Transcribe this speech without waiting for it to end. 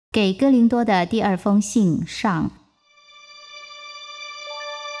给哥林多的第二封信上。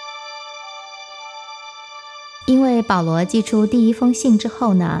因为保罗寄出第一封信之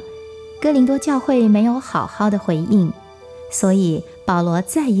后呢，哥林多教会没有好好的回应，所以保罗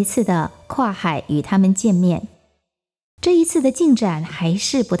再一次的跨海与他们见面。这一次的进展还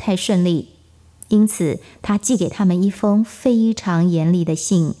是不太顺利，因此他寄给他们一封非常严厉的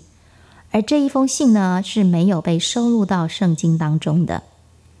信，而这一封信呢是没有被收录到圣经当中的。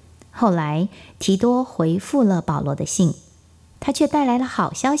后来提多回复了保罗的信，他却带来了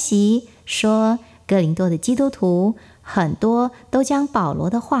好消息，说哥林多的基督徒很多都将保罗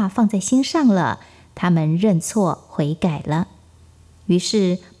的话放在心上了，他们认错悔改了。于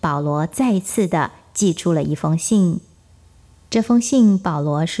是保罗再一次的寄出了一封信。这封信保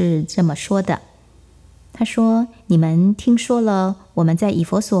罗是这么说的，他说：你们听说了我们在以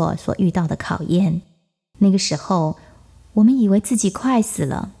弗所所遇到的考验，那个时候我们以为自己快死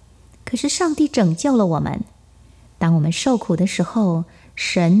了，可是上帝拯救了我们。当我们受苦的时候，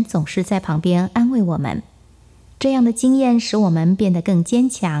神总是在旁边安慰我们。这样的经验使我们变得更坚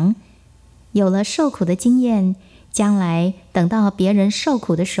强。有了受苦的经验，将来等到别人受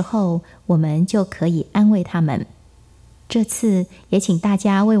苦的时候，我们就可以安慰他们。这次也请大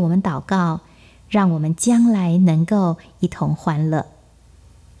家为我们祷告，让我们将来能够一同欢乐。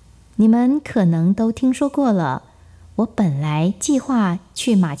你们可能都听说过了，我本来计划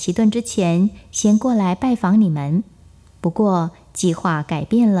去马其顿之前先过来拜访你们，不过计划改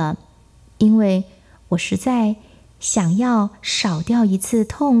变了，因为我实在想要少掉一次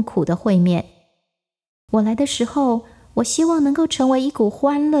痛苦的会面。我来的时候，我希望能够成为一股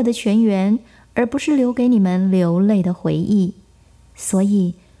欢乐的泉源，而不是留给你们流泪的回忆。所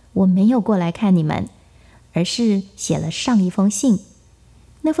以我没有过来看你们，而是写了上一封信。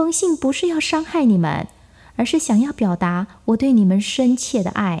那封信不是要伤害你们，而是想要表达我对你们深切的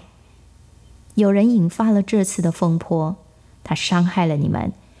爱。有人引发了这次的风波，他伤害了你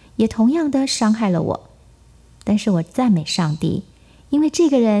们，也同样的伤害了我。但是我赞美上帝，因为这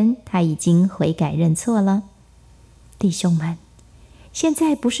个人他已经悔改认错了。弟兄们，现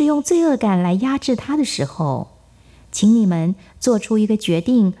在不是用罪恶感来压制他的时候，请你们做出一个决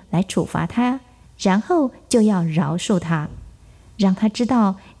定来处罚他，然后就要饶恕他，让他知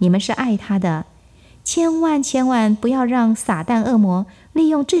道你们是爱他的。千万不要让撒旦恶魔利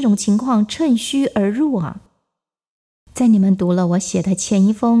用这种情况趁虚而入啊！在你们读了我写的前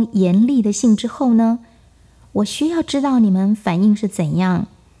一封严厉的信之后呢，我需要知道你们反应是怎样，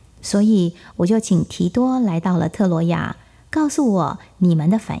所以我就请提多来到了特罗亚，告诉我你们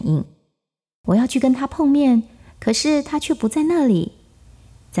的反应。我要去跟他碰面，可是他却不在那里。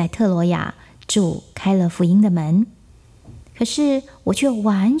在特罗亚，主开了福音的门，可是我却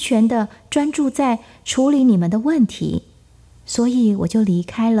完全的专注在处理你们的问题，所以我就离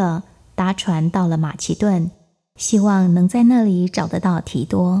开了，搭船到了马其顿，希望能在那里找得到提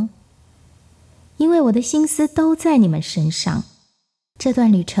多。因为我的心思都在你们身上，这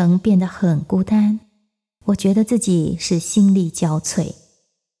段旅程变得很孤单，我觉得自己是心力交瘁。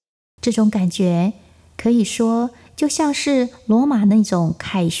这种感觉可以说就像是罗马那种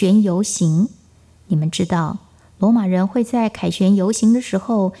凯旋游行。你们知道，罗马人会在凯旋游行的时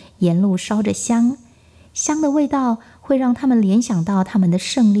候沿路烧着香，香的味道会让他们联想到他们的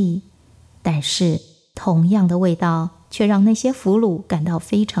胜利，但是同样的味道却让那些俘虏感到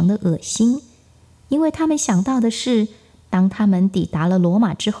非常的恶心，因为他们想到的是，当他们抵达了罗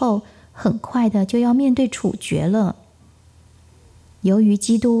马之后，很快的就要面对处决了。由于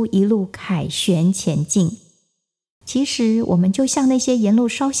基督一路凯旋前进，其实我们就像那些沿路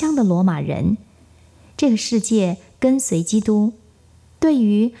烧香的罗马人。这个世界跟随基督，对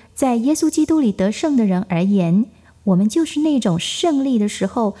于在耶稣基督里得胜的人而言，我们就是那种胜利的时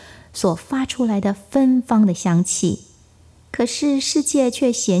候所发出来的芬芳的香气。可是世界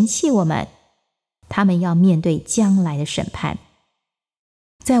却嫌弃我们，他们要面对将来的审判。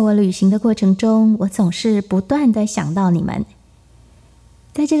在我旅行的过程中，我总是不断地想到你们。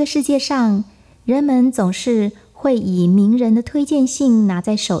在这个世界上，人们总是会以名人的推荐信拿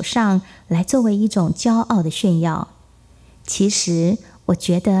在手上来作为一种骄傲的炫耀。其实我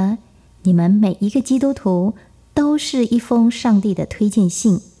觉得你们每一个基督徒都是一封上帝的推荐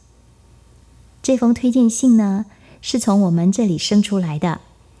信。这封推荐信呢，是从我们这里生出来的，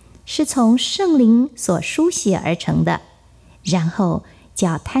是从圣灵所书写而成的，然后就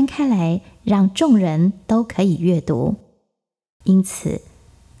要摊开来让众人都可以阅读。因此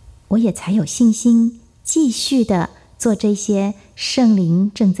我也才有信心继续的做这些圣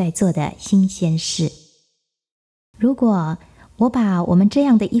灵正在做的新鲜事。如果我把我们这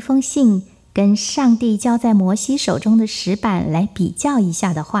样的一封信跟上帝交在摩西手中的石板来比较一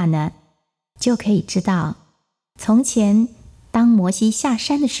下的话呢，就可以知道，从前当摩西下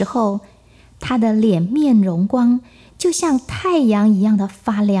山的时候，他的脸面容光就像太阳一样的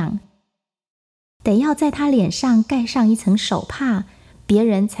发亮，得要在他脸上盖上一层手帕，别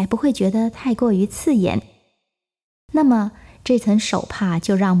人才不会觉得太过于刺眼。那么这层手帕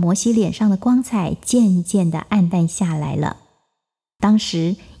就让摩西脸上的光彩渐渐地暗淡下来了。当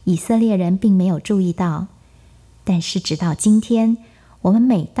时以色列人并没有注意到，但是直到今天，我们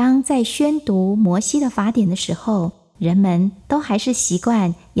每当在宣读摩西的法典的时候，人们都还是习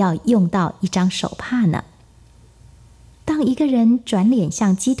惯要用到一张手帕呢。当一个人转脸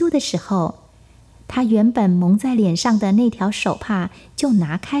向基督的时候，他原本蒙在脸上的那条手帕就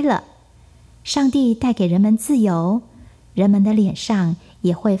拿开了，上帝带给人们自由，人们的脸上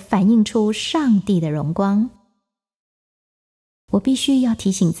也会反映出上帝的荣光。我必须要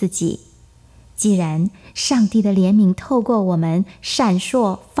提醒自己，既然上帝的怜悯透过我们闪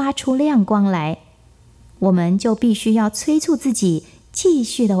烁发出亮光来，我们就必须要催促自己继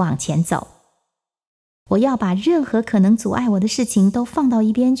续的往前走。我要把任何可能阻碍我的事情都放到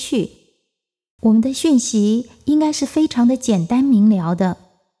一边去。我们的讯息应该是非常的简单明了的，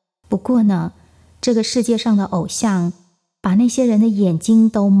不过呢，这个世界上的偶像把那些人的眼睛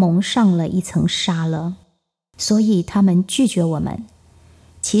都蒙上了一层纱了，所以他们拒绝我们。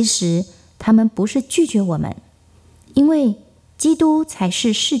其实他们不是拒绝我们，因为基督才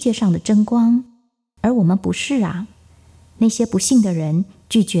是世界上的真光，而我们不是啊。那些不信的人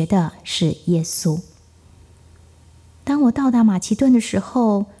拒绝的是耶稣。当我到达马其顿的时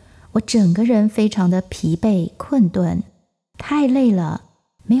候，我整个人非常的疲惫困顿，太累了，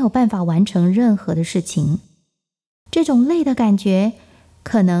没有办法完成任何的事情。这种累的感觉，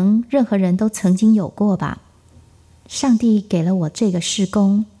可能任何人都曾经有过吧。上帝给了我这个事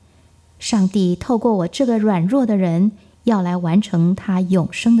工，上帝透过我这个软弱的人，要来完成他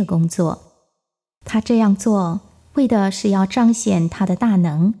永生的工作。他这样做，为的是要彰显他的大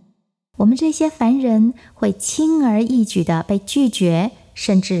能。我们这些凡人会轻而易举地被拒绝，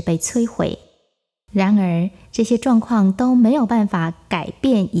甚至被摧毁。然而，这些状况都没有办法改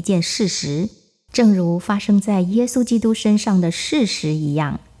变一件事实，正如发生在耶稣基督身上的事实一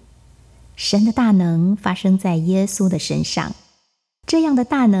样。神的大能发生在耶稣的身上，这样的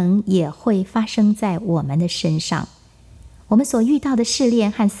大能也会发生在我们的身上。我们所遇到的试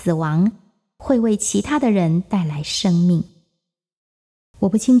炼和死亡，会为其他的人带来生命。我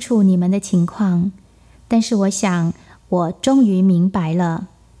不清楚你们的情况，但是我想，我终于明白了，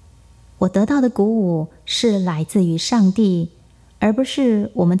我得到的鼓舞是来自于上帝，而不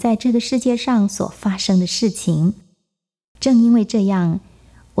是我们在这个世界上所发生的事情。正因为这样，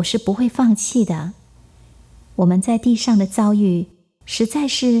我是不会放弃的。我们在地上的遭遇，实在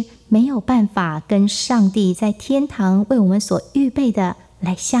是没有办法跟上帝在天堂为我们所预备的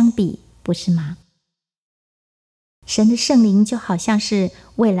来相比，不是吗？神的圣灵就好像是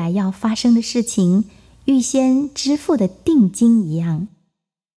未来要发生的事情预先支付的定金一样。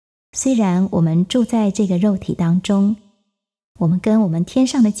虽然我们住在这个肉体当中，我们跟我们天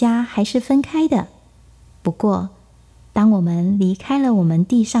上的家还是分开的，不过当我们离开了我们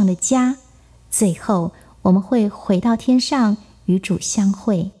地上的家，最后我们会回到天上与主相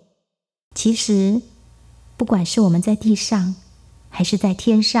会。其实不管是我们在地上还是在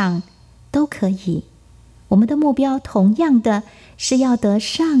天上都可以，我们的目标同样的是要得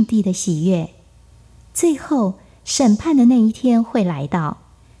上帝的喜悦。最后审判的那一天会来到，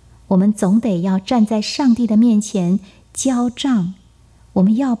我们总得要站在上帝的面前交账。我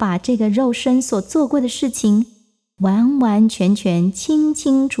们要把这个肉身所做过的事情完完全全清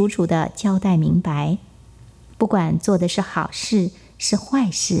清楚楚地交代明白，不管做的是好事是坏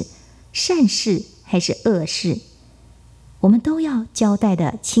事，善事还是恶事，我们都要交代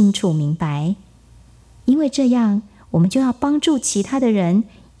得清楚明白。因为这样，我们就要帮助其他的人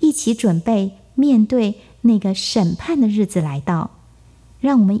一起准备面对那个审判的日子来到。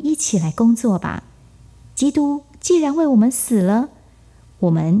让我们一起来工作吧。基督既然为我们死了，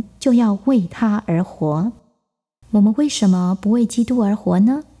我们就要为他而活。我们为什么不为基督而活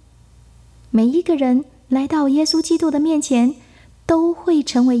呢？每一个人来到耶稣基督的面前，都会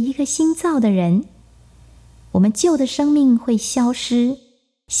成为一个新造的人。我们旧的生命会消失，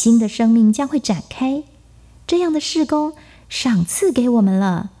新的生命将会展开。这样的事工赏赐给我们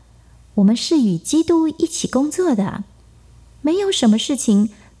了，我们是与基督一起工作的，没有什么事情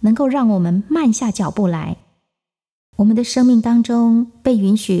能够让我们慢下脚步来。我们的生命当中被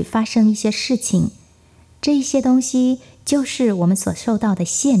允许发生一些事情，这一些东西就是我们所受到的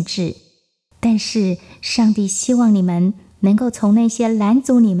限制，但是上帝希望你们能够从那些拦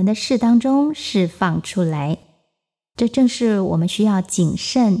阻你们的事当中释放出来。这正是我们需要谨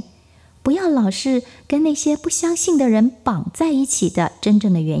慎，不要老是跟那些不相信的人绑在一起的真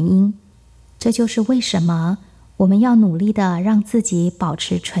正的原因。这就是为什么我们要努力的让自己保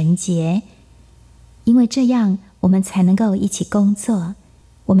持纯洁，因为这样我们才能够一起工作，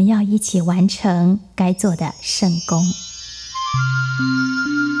我们要一起完成该做的圣工。